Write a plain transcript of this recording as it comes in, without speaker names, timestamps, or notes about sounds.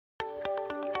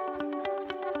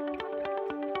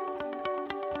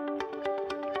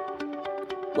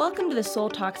Welcome to the Soul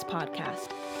Talks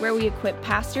podcast, where we equip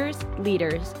pastors,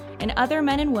 leaders, and other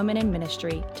men and women in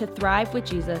ministry to thrive with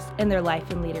Jesus in their life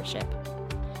and leadership.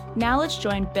 Now let's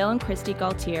join Bill and Christy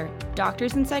Gaultier,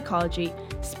 doctors in psychology,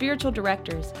 spiritual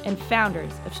directors, and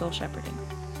founders of Soul Shepherding.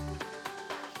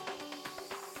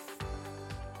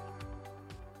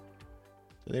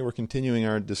 Today we're continuing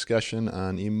our discussion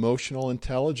on emotional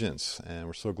intelligence, and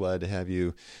we're so glad to have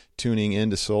you tuning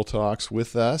in to Soul Talks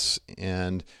with us.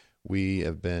 And we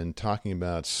have been talking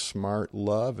about smart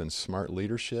love and smart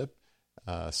leadership,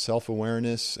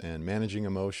 self-awareness and managing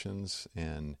emotions.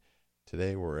 And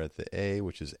today we're at the A,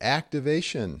 which is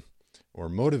activation or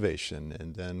motivation.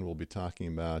 And then we'll be talking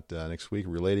about next week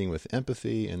relating with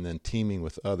empathy and then teaming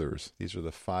with others. These are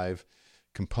the 5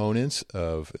 components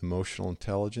of emotional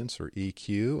intelligence, or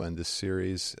EQ, and this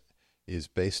series is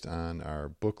based on our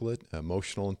booklet,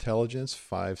 Emotional Intelligence,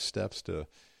 5 Steps to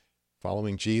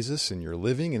Following Jesus in Your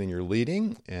Living and in Your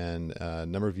Leading. And a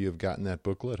number of you have gotten that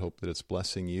booklet. Hope that it's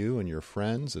blessing you and your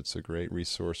friends. It's a great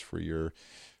resource for your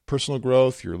personal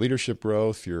growth, your leadership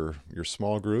growth, your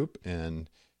small group.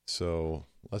 And so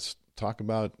let's talk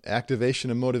about activation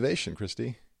and motivation,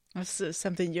 Christy. This is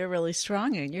something you're really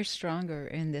strong in. You're stronger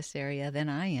in this area than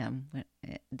I am,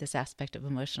 this aspect of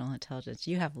emotional intelligence.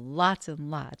 You have lots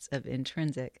and lots of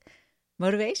intrinsic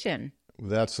motivation.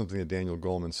 That's something that Daniel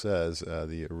Goleman says,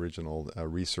 the original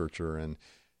researcher and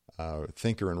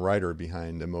thinker and writer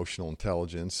behind emotional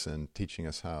intelligence, and teaching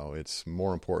us how it's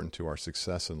more important to our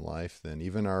success in life than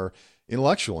even our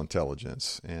intellectual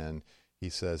intelligence. And he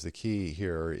says the key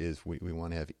here is we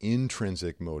want to have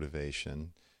intrinsic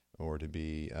motivation, or to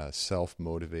be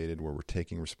self-motivated, where we're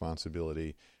taking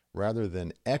responsibility, rather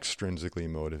than extrinsically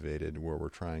motivated, where we're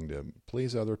trying to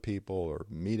please other people or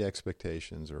meet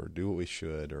expectations or do what we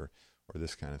should or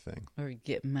this kind of thing. Or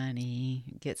get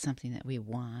money, get something that we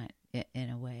want in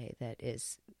a way that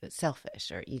is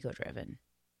selfish or ego-driven.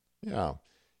 Yeah.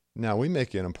 Now, we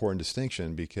make an important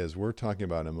distinction because we're talking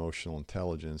about emotional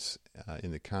intelligence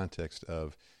in the context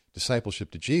of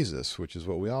discipleship to Jesus, which is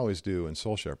what we always do in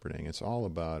soul shepherding. It's all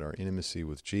about our intimacy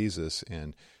with Jesus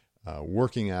and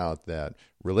working out that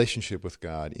relationship with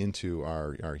God into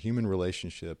our human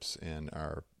relationships and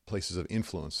our places of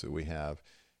influence that we have.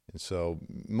 And so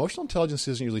emotional intelligence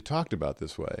isn't usually talked about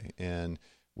this way, and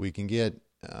we can get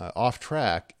off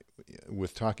track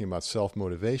with talking about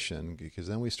self-motivation, because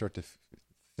then we start to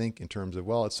think in terms of,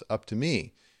 well, it's up to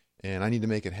me, and I need to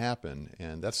make it happen.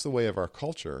 And that's the way of our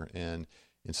culture. And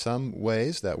in some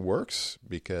ways that works,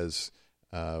 because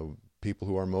people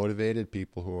who are motivated,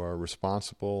 people who are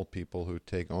responsible, people who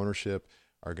take ownership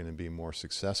are going to be more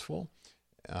successful.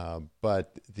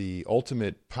 But the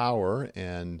ultimate power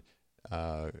and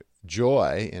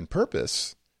joy and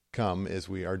purpose come as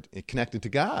we are connected to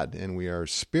God, and we are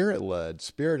Spirit-led,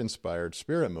 Spirit-inspired,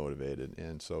 Spirit-motivated.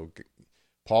 And so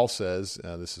Paul says,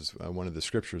 this is one of the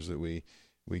scriptures that we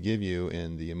give you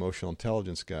in the Emotional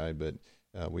Intelligence Guide, but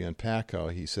we unpack how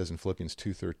he says in Philippians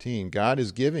 2:13, God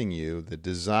is giving you the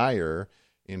desire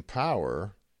and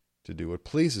power to do what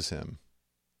pleases him.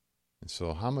 And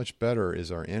so how much better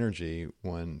is our energy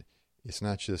when it's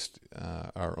not just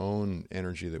our own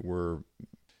energy that we're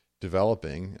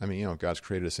developing. I mean, God's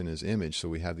created us in his image, so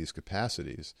we have these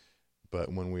capacities.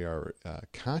 But when we are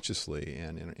consciously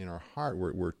and in our heart,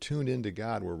 we're tuned into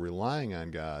God, we're relying on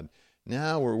God.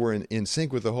 Now we're in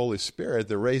sync with the Holy Spirit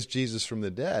that raised Jesus from the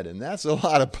dead, and that's a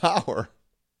lot of power.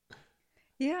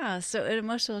 Yeah, so in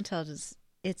emotional intelligence,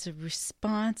 it's a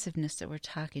responsiveness that we're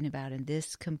talking about in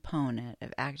this component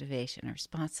of activation, a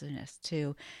responsiveness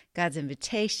to God's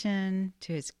invitation,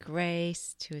 to his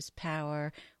grace, to his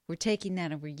power. We're taking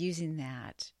that and we're using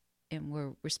that, and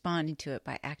we're responding to it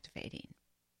by activating.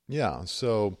 Yeah,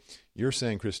 so you're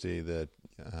saying, Christy, that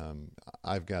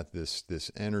I've got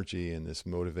this energy and this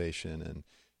motivation, and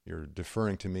you're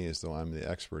deferring to me as though I'm the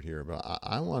expert here. But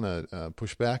I want to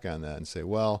push back on that and say,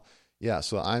 well, yeah,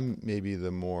 so I'm maybe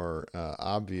the more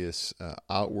obvious,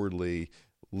 outwardly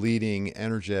leading,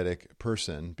 energetic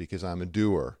person because I'm a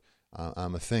doer,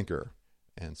 I'm a thinker.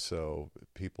 And so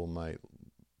people might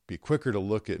be quicker to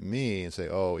look at me and say,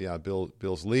 oh, yeah,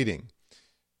 Bill's leading.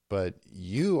 But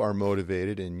you are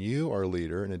motivated and you are a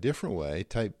leader in a different way.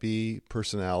 Type B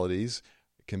personalities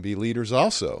can be leaders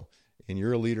also. And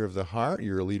you're a leader of the heart.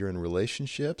 You're a leader in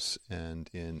relationships and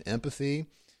in empathy,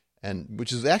 and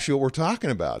which is actually what we're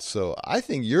talking about. So I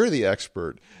think you're the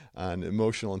expert on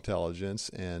emotional intelligence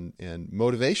and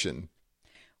motivation.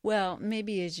 Well,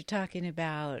 maybe as you're talking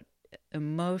about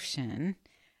emotion,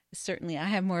 certainly I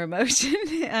have more emotion.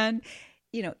 And,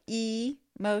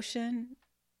 emotion,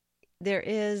 there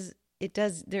is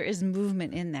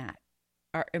movement in that.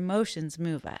 Our emotions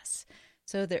move us.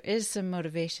 So there is some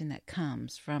motivation that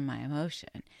comes from my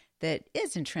emotion that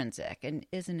is intrinsic and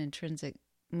is an intrinsic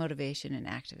motivation and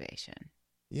activation.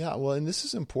 Yeah, well, and this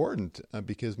is important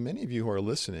because many of you who are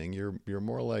listening, you're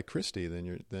more like Christy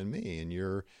than me, and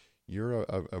you're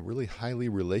a really highly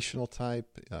relational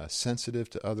type, sensitive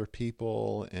to other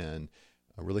people, and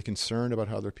really concerned about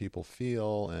how other people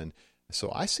feel. And so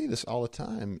I see this all the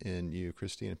time in you,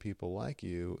 Christy, and people like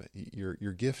you.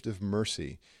 Your gift of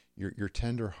mercy, your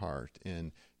tender heart,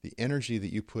 and the energy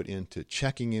that you put into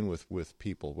checking in with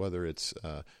people, whether it's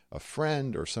a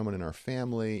friend or someone in our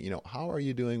family. How are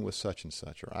you doing with such and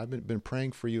such? Or I've been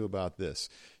praying for you about this.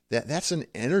 That's an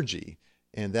energy,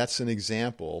 and that's an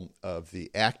example of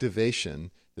the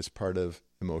activation that's part of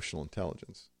emotional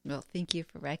intelligence. Well, thank you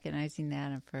for recognizing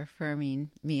that and for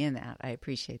affirming me in that. I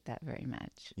appreciate that very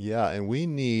much. Yeah, and we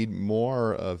need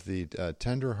more of the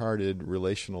tender-hearted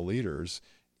relational leaders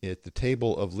at the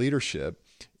table of leadership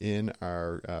in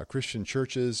our Christian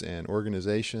churches and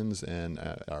organizations and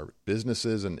our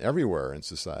businesses and everywhere in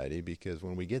society, because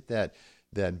when we get that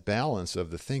balance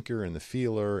of the thinker and the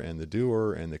feeler and the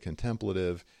doer and the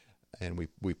contemplative, and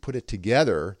we put it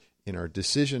together in our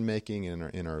decision making and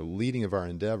in our leading of our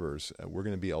endeavors, we're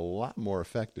going to be a lot more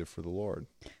effective for the Lord.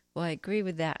 Well, I agree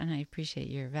with that, and I appreciate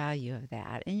your value of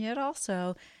that. And yet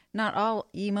also, not all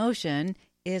emotion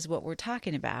is what we're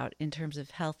talking about in terms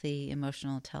of healthy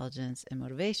emotional intelligence and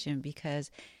motivation, because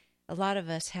a lot of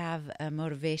us have a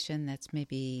motivation that's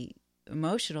maybe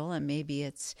emotional, and maybe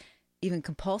it's even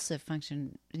compulsive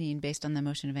functioning based on the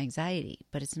emotion of anxiety,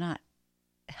 but it's not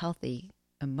healthy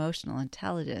emotional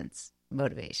intelligence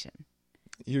motivation.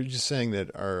 You're just saying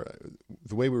that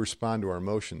the way we respond to our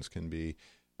emotions can be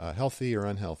healthy or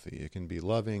unhealthy. It can be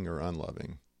loving or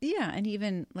unloving. Yeah, and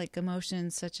even like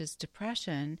emotions such as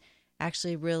depression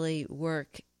actually really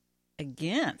work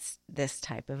against this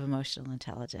type of emotional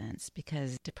intelligence,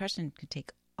 because depression can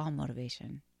take all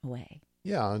motivation away.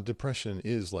 Yeah, depression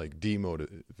is like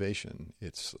demotivation.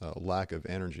 It's lack of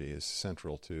energy is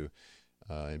central to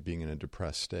being in a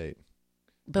depressed state.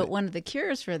 But one of the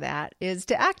cures for that is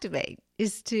to activate,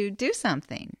 is to do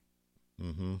something,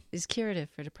 is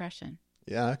curative for depression.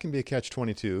 Yeah, it can be a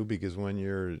catch-22, because when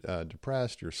you're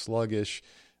depressed, you're sluggish,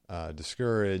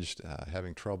 discouraged,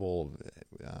 having trouble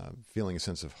feeling a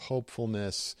sense of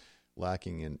hopefulness,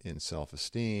 lacking in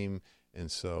self-esteem.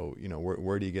 And so,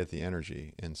 where do you get the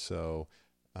energy? And so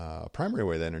a primary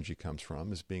way that energy comes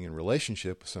from is being in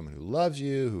relationship with someone who loves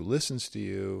you, who listens to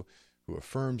you, who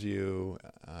affirms you,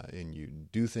 and you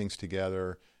do things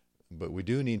together. But we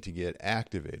do need to get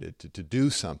activated to do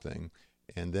something.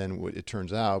 And then what it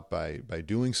turns out, by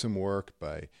doing some work,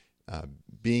 by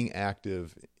being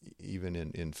active even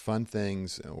in fun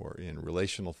things or in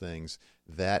relational things,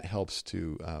 that helps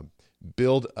to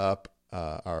build up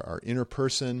our inner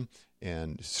person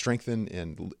and strengthen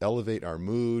and elevate our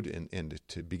mood and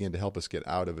to begin to help us get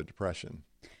out of a depression.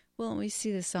 Well, we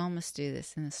see the psalmist do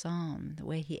this in the psalm, the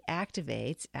way he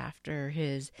activates after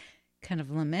his kind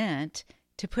of lament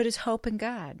to put his hope in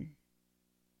God.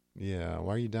 Yeah,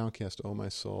 why are you downcast, O my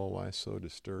soul? Why so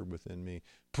disturbed within me?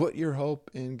 Put your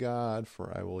hope in God,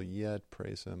 for I will yet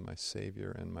praise him, my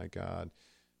Savior and my God.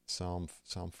 Psalm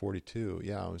 42.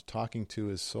 Yeah, I was talking to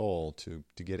his soul to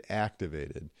get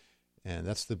activated. And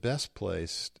that's the best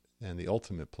place and the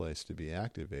ultimate place to be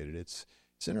activated. It's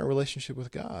in our relationship with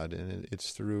God, and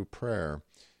it's through prayer.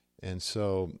 And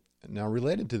so now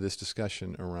related to this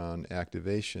discussion around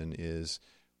activation is,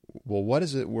 well, what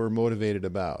is it we're motivated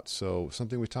about? So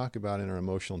something we talk about in our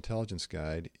emotional intelligence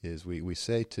guide is we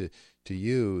say to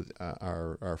you,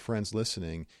 our friends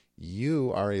listening,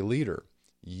 you are a leader.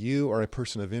 You are a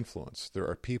person of influence. There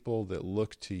are people that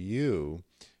look to you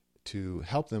to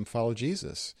help them follow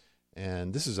Jesus.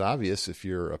 And this is obvious if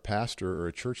you're a pastor or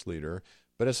a church leader,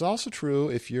 but it's also true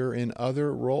if you're in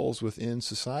other roles within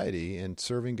society and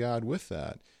serving God with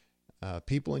that.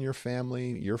 People in your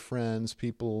family, your friends,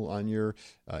 people on your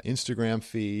Instagram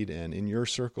feed and in your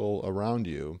circle around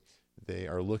you, they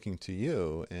are looking to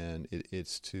you, and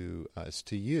it's to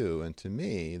you and to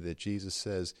me that Jesus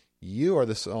says, you are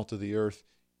the salt of the earth,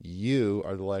 you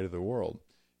are the light of the world.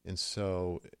 And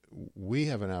so we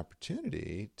have an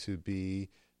opportunity to be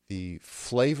the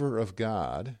flavor of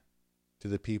God to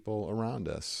the people around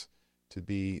us, to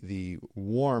be the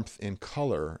warmth and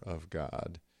color of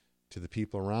God to the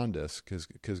people around us,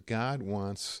 because God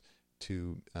wants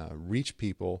to reach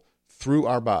people through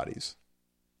our bodies.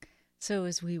 So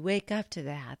as we wake up to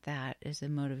that is a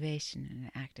motivation and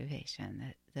an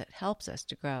activation that helps us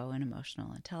to grow in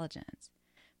emotional intelligence.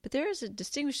 But there is a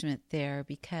distinguishment there,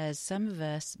 because some of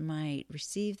us might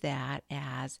receive that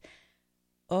as,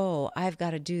 oh, I've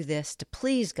got to do this to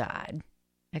please God.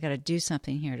 I got to do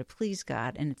something here to please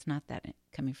God, and it's not that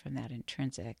coming from that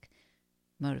intrinsic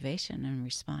motivation and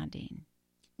responding.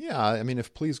 Yeah, I mean,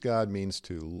 if please God means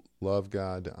to love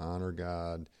God, to honor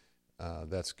God,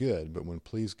 that's good. But when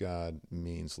please God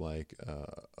means like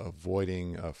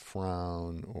avoiding a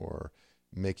frown or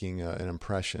making an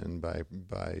impression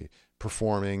by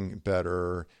performing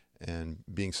better and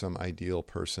being some ideal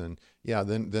person, yeah,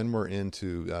 then we're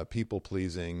into people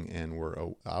pleasing, and we're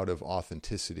out of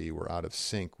authenticity. We're out of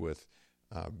sync with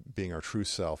being our true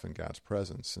self in God's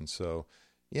presence. And so,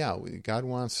 yeah, God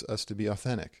wants us to be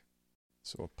authentic.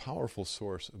 So a powerful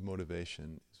source of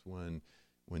motivation is when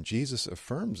Jesus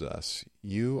affirms us,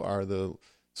 you are the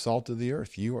salt of the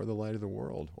earth, you are the light of the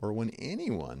world, or when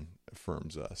anyone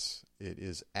affirms us, it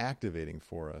is activating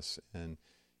for us. And,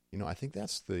 I think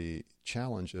that's the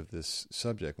challenge of this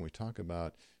subject when we talk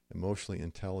about emotionally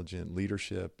intelligent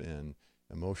leadership and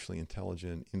emotionally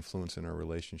intelligent influence in our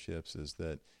relationships, is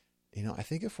that, I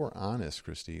think if we're honest,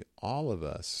 Christy, all of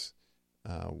us,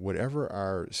 whatever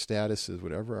our status is,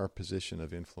 whatever our position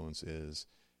of influence is,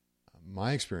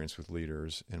 my experience with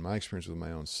leaders and my experience with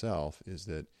my own self is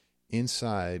that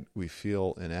inside we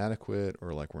feel inadequate,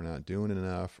 or like we're not doing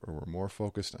enough, or we're more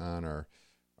focused on our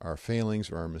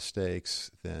failings or our mistakes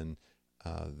than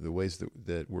the ways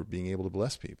that we're being able to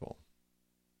bless people.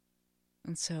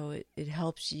 And so it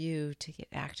helps you to get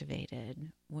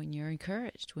activated when you're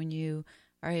encouraged, when you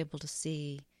are able to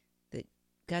see that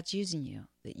God's using you,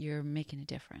 that you're making a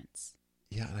difference.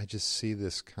 Yeah, and I just see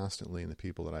this constantly in the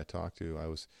people that I talk to. I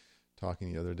was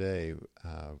talking the other day,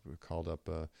 called up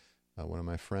one of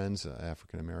my friends, an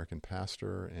African-American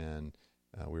pastor, and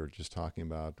we were just talking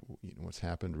about what's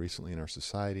happened recently in our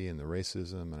society and the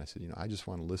racism. And I said, I just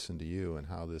want to listen to you and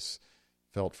how this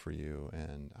felt for you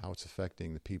and how it's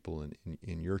affecting the people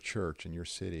in your church, in your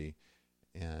city.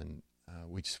 And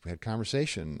we had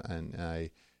conversation, and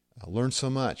I learned so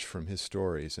much from his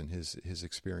stories and his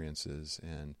experiences,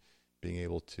 and being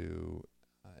able to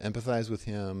empathize with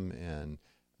him and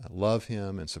love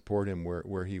him and support him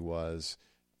where he was.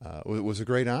 It was a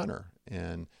great honor.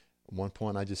 And at one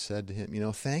point I just said to him,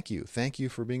 thank you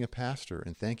for being a pastor,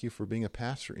 and thank you for being a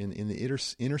pastor in the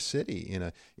inner city,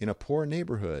 in a poor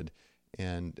neighborhood,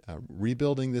 and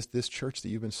rebuilding this church that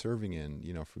you've been serving in,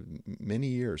 for many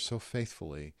years so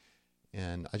faithfully.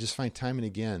 And I just find time and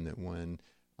again that when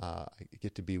I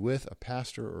get to be with a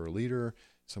pastor or a leader,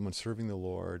 someone serving the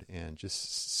Lord, and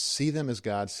just see them as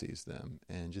God sees them,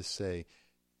 and just say,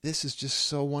 this is just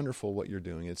so wonderful what you're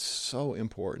doing. It's so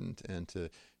important. And to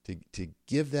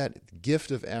give that gift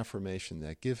of affirmation,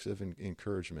 that gift of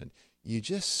encouragement, you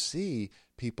just see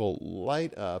people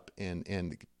light up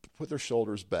and put their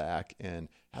shoulders back and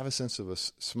have a sense of a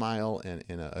smile and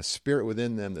a spirit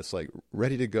within them that's like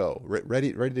ready to go,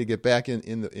 ready to get back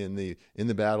in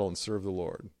the battle and serve the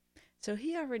Lord. So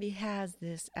he already has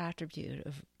this attribute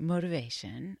of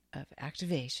motivation, of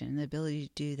activation, the ability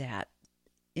to do that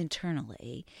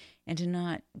internally, and to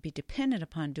not be dependent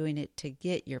upon doing it to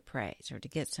get your praise or to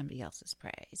get somebody else's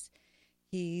praise.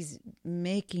 He's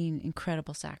making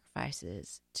incredible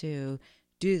sacrifices to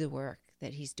do the work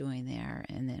that he's doing there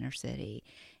in the inner city.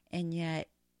 And yet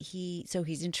he's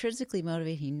intrinsically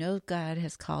motivated. He knows God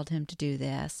has called him to do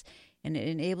this, and it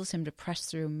enables him to press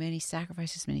through many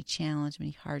sacrifices, many challenges,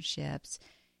 many hardships,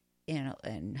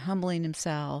 and humbling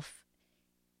himself.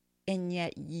 And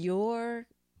yet you're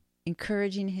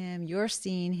encouraging him, you're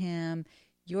seeing him,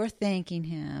 you're thanking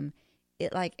him.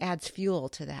 It like adds fuel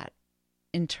to that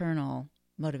internal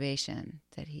motivation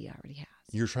that he already has.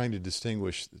 You're trying to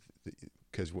distinguish,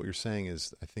 because what you're saying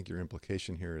is, I think your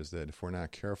implication here is that if we're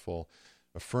not careful,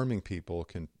 affirming people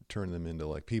can turn them into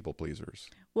like people pleasers.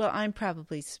 Well, I'm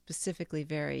probably specifically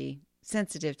very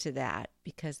sensitive to that,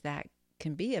 because that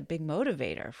can be a big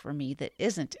motivator for me that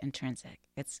isn't intrinsic.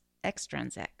 It's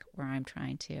extrinsic, where I'm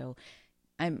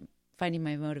finding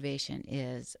my motivation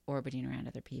is orbiting around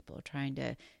other people, trying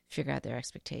to figure out their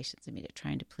expectations of me,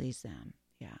 trying to please them.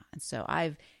 Yeah. And so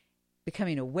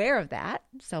becoming aware of that,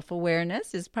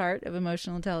 self-awareness is part of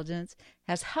emotional intelligence,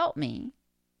 has helped me.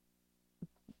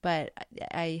 But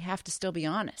I have to still be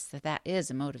honest that is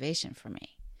a motivation for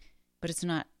me. But it's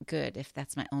not good if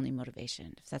that's my only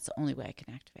motivation, if that's the only way I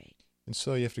can activate. And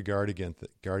so you have to guard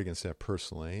against that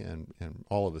personally, and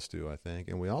all of us do, I think.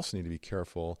 And we also need to be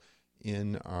careful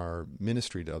in our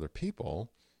ministry to other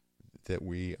people that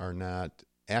we are not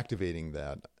activating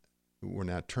that. We're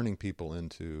not turning people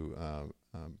into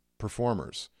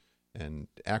performers and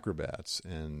acrobats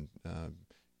and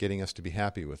getting us to be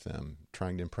happy with them,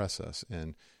 trying to impress us.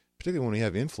 And particularly when we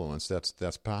have influence,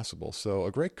 that's possible. So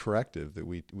a great corrective that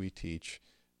we teach,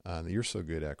 that you're so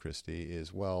good at, Christy,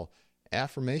 is, well,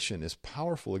 affirmation, as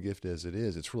powerful a gift as it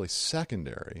is, it's really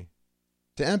secondary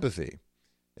to empathy.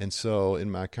 And so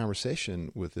in my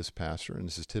conversation with this pastor, and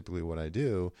this is typically what I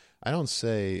do, I don't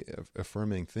say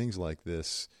affirming things like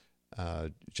this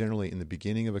generally in the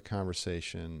beginning of a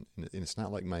conversation, and it's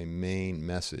not like my main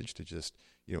message to just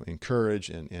encourage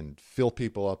and fill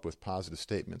people up with positive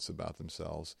statements about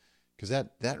themselves, because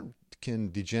that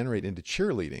can degenerate into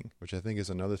cheerleading, which I think is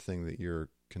another thing that you're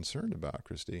concerned about,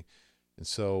 Christy. And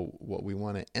so what we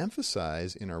want to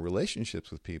emphasize in our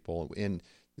relationships with people, and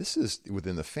this is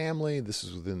within the family, this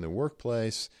is within the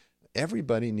workplace,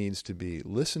 everybody needs to be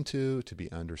listened to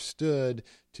be understood,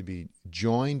 to be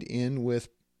joined in with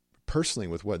personally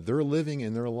with what they're living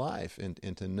in their life,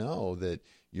 and to know that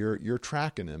you're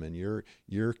tracking them and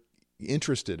you're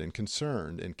interested and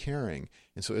concerned and caring.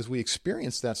 And so as we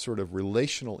experience that sort of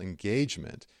relational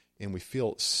engagement, and we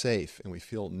feel safe and we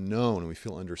feel known and we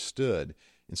feel understood,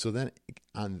 and so then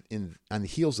on the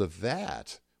heels of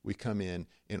that, we come in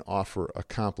and offer a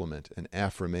compliment, an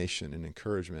affirmation, an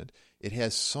encouragement. It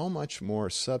has so much more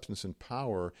substance and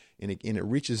power, and it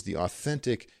reaches the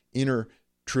authentic inner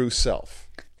true self.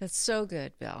 That's so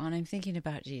good, Bill. And I'm thinking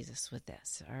about Jesus with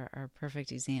this, our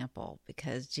perfect example,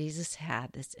 because Jesus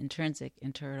had this intrinsic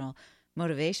internal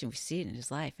motivation. We see it in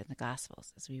his life in the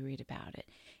Gospels as we read about it.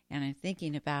 And I'm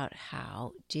thinking about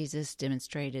how Jesus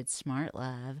demonstrated smart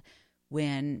love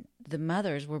when the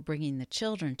mothers were bringing the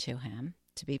children to him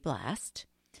to be blessed,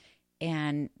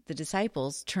 and the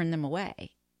disciples turned them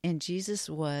away. And Jesus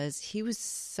was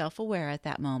self-aware at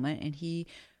that moment, and he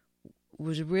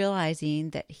was realizing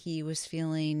that he was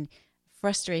feeling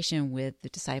frustration with the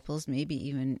disciples, maybe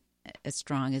even as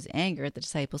strong as anger at the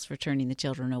disciples for turning the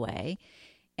children away.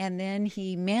 And then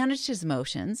he managed his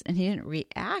emotions, and he didn't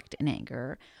react in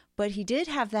anger, but he did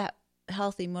have that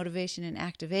healthy motivation and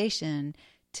activation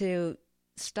to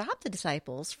stop the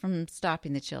disciples from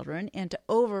stopping the children and to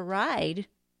override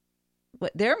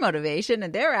their motivation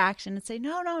and their action and say,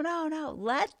 no,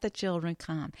 let the children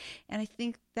come. And I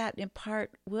think that in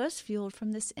part was fueled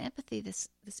from this empathy, this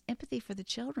empathy for the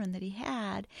children that he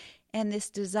had, and this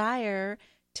desire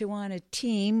to want to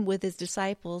team with his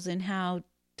disciples in how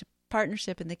to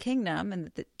partnership in the kingdom,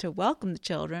 and to welcome the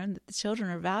children, that the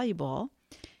children are valuable.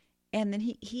 And then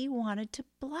he wanted to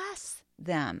bless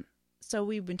them. So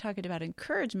we've been talking about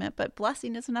encouragement, but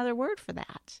blessing is another word for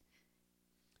that.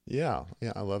 Yeah,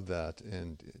 I love that.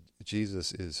 And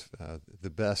Jesus is the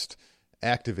best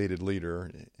activated leader,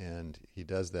 and he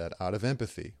does that out of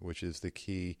empathy, which is the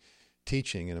key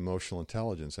teaching in emotional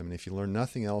intelligence. I mean, if you learn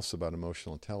nothing else about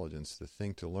emotional intelligence, the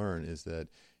thing to learn is that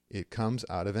it comes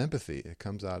out of empathy. It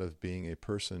comes out of being a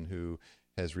person who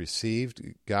has received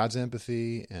God's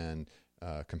empathy and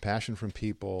compassion from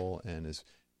people, and is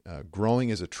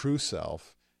growing as a true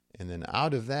self. And then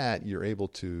out of that, you're able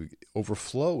to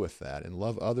overflow with that and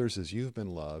love others as you've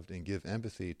been loved, and give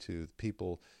empathy to the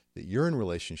people that you're in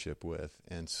relationship with.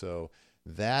 And so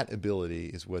that ability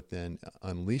is what then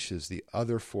unleashes the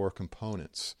other four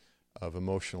components of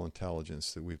emotional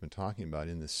intelligence that we've been talking about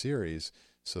in this series,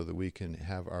 so that we can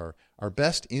have our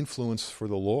best influence for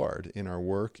the Lord in our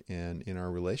work and in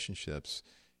our relationships.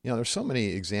 There's so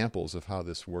many examples of how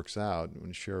this works out. I'm going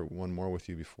to share one more with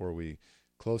you before we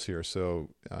close here. So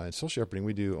in Soul Shepherding,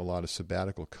 we do a lot of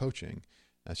sabbatical coaching.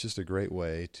 That's just a great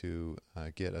way to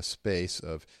get a space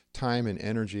of time and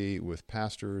energy with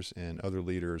pastors and other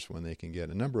leaders when they can get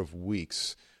a number of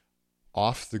weeks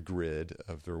off the grid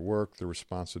of their work, their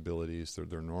responsibilities,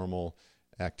 their normal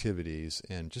activities,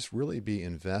 and just really be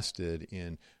invested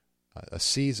in a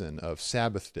season of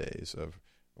Sabbath days, of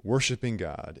worshiping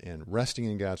God and resting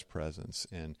in God's presence,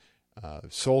 and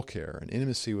soul care and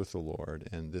intimacy with the Lord,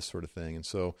 and this sort of thing. And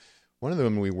so one of the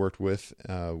women we worked with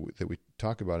that we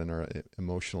talk about in our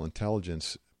emotional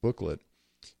intelligence booklet,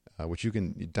 which you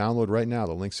can download right now,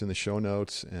 the link's in the show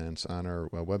notes, and it's on our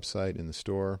website in the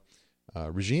store.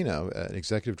 Regina, an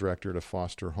executive director at a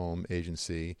foster home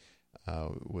agency,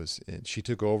 she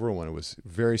took over when it was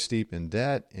very steep in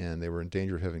debt, and they were in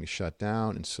danger of having to shut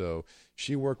down. And so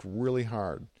she worked really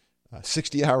hard,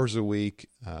 60 hours a week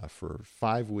for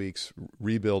 5 weeks,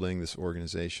 rebuilding this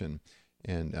organization,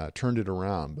 and turned it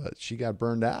around. But she got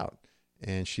burned out,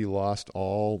 and she lost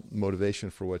all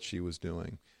motivation for what she was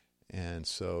doing. And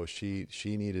so she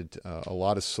needed a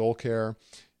lot of soul care.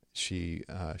 She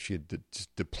had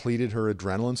depleted her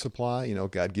adrenaline supply.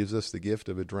 God gives us the gift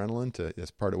of adrenaline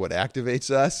as part of what activates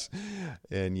us,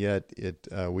 and yet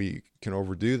we can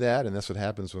overdo that, and that's what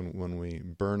happens when we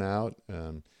burn out.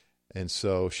 And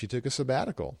so she took a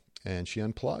sabbatical, and she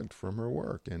unplugged from her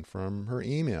work and from her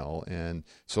email and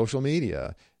social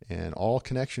media and all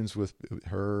connections with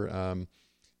her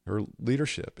her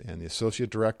leadership. And the associate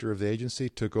director of the agency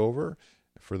took over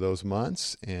for those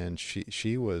months, and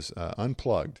she was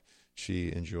unplugged.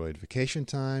 She enjoyed vacation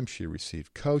time. She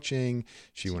received coaching.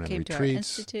 She went on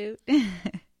retreats. She came to our institute.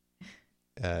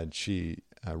 And she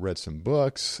read some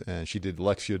books, and she did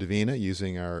Lectio Divina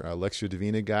using our Lectio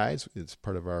Divina guides. It's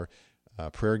part of our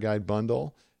prayer guide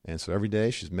bundle. And so every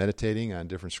day she's meditating on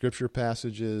different scripture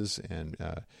passages and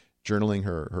journaling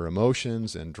her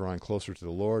emotions and drawing closer to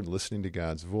the Lord, listening to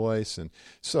God's voice. And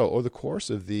so over the course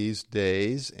of these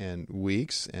days and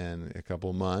weeks and a couple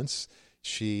of months,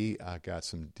 she got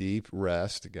some deep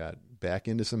rest, got back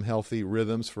into some healthy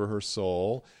rhythms for her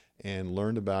soul, and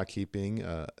learned about keeping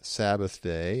a Sabbath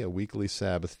day, a weekly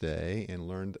Sabbath day, and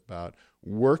learned about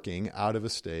working out of a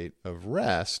state of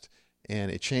rest. And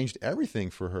it changed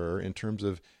everything for her in terms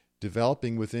of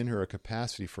developing within her a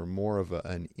capacity for more of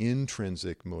an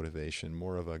intrinsic motivation,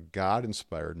 more of a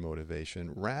God-inspired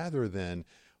motivation, rather than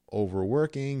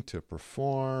overworking to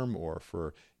perform or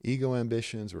for ego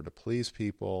ambitions or to please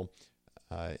people.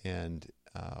 And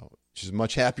she's a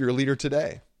much happier leader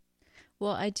today.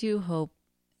 Well, I do hope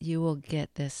you will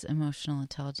get this emotional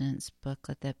intelligence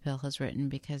booklet that Bill has written,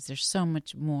 because there's so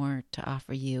much more to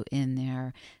offer you in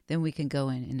there than we can go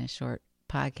in a short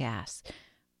podcast.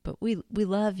 But we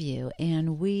love you,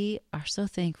 and we are so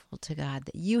thankful to God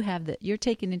that you're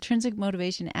taking intrinsic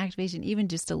motivation and activation even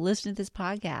just to listen to this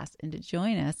podcast and to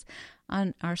join us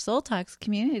on our Soul Talks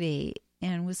community.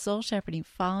 And with Soul Shepherding,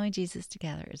 following Jesus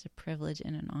together is a privilege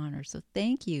and an honor. So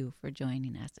thank you for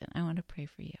joining us, and I want to pray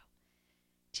for you.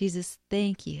 Jesus,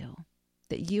 thank you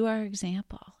that you are our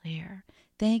example here.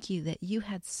 Thank you that you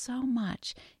had so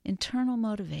much internal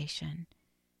motivation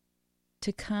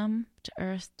to come to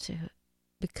earth, to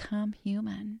become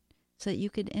human, so that you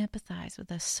could empathize with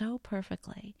us so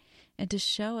perfectly and to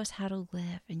show us how to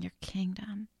live in your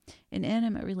kingdom, in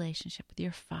intimate relationship with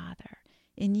your Father,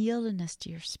 in yieldedness to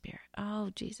your Spirit.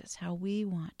 Oh, Jesus, how we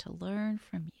want to learn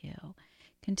from you.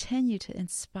 Continue to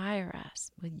inspire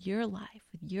us with your life,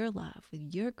 with your love,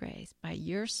 with your grace, by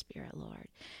your Spirit, Lord,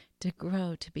 to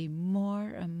grow to be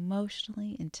more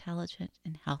emotionally intelligent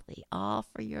and healthy. All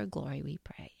for your glory, we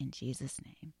pray, in Jesus'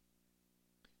 name.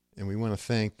 And we want to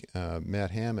thank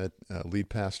Matt Hammett, lead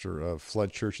pastor of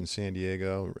Flood Church in San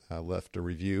Diego, left a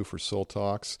review for Soul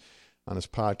Talks on his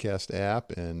podcast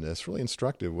app, and it's really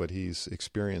instructive what he's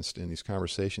experienced in these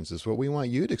conversations. Is what we want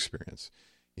you to experience.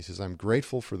 He says, I'm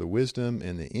grateful for the wisdom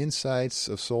and the insights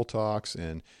of Soul Talks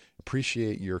and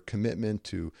appreciate your commitment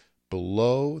to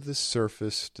below the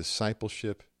surface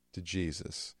discipleship to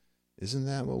Jesus. Isn't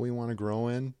that what we want to grow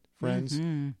in, friends?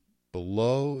 Mm-hmm.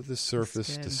 Below the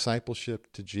surface discipleship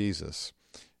to Jesus.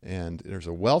 And there's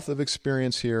a wealth of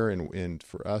experience here, and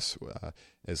for us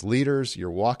as leaders, you're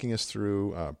walking us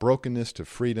through brokenness to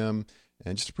freedom,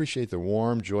 and just appreciate the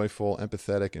warm, joyful,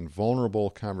 empathetic, and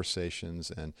vulnerable conversations.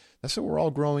 And that's what we're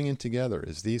all growing in together,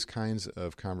 is these kinds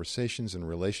of conversations and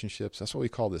relationships. That's what we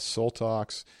call this Soul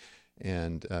Talks.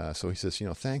 And so he says,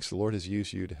 thanks, the Lord has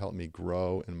used you to help me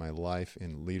grow in my life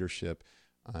in leadership.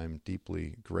 I'm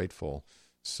deeply grateful.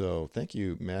 So thank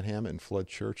you, Matt Hammett and Flood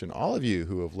Church, and all of you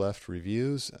who have left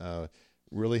reviews.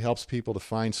 Really helps people to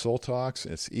find Soul Talks.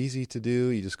 It's easy to do.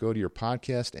 You just go to your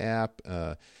podcast app,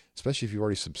 especially if you've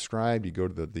already subscribed. You go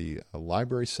to the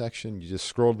library section. You just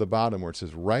scroll to the bottom where it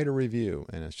says write a review,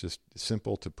 and it's just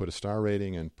simple to put a star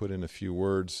rating and put in a few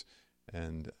words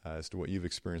and as to what you've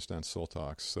experienced on Soul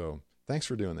Talks. So thanks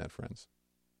for doing that, friends.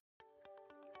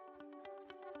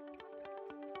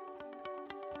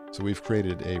 So we've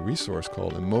created a resource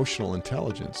called Emotional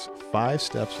Intelligence, 5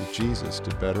 Steps with Jesus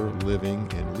to Better Living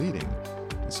and Leading.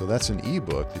 And so that's an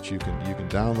ebook that you can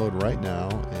download right now,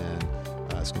 and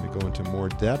it's going to go into more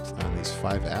depth on these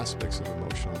 5 aspects of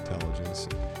emotional intelligence.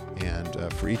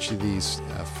 And for each of these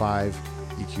 5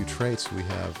 EQ traits, we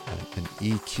have an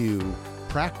EQ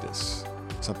practice,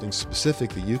 something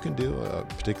specific that you can do, a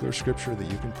particular scripture that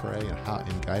you can pray,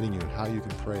 and guiding you in how you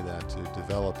can pray that to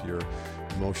develop your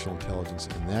emotional intelligence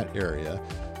in that area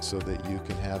so that you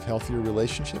can have healthier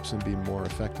relationships and be more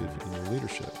effective in your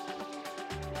leadership.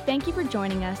 Thank you for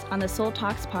joining us on the Soul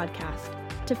Talks podcast.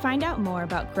 To find out more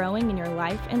about growing in your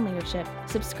life and leadership,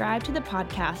 subscribe to the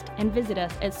podcast and visit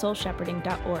us at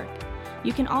soulshepherding.org.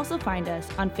 You can also find us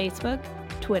on Facebook,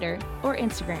 Twitter, or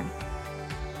Instagram.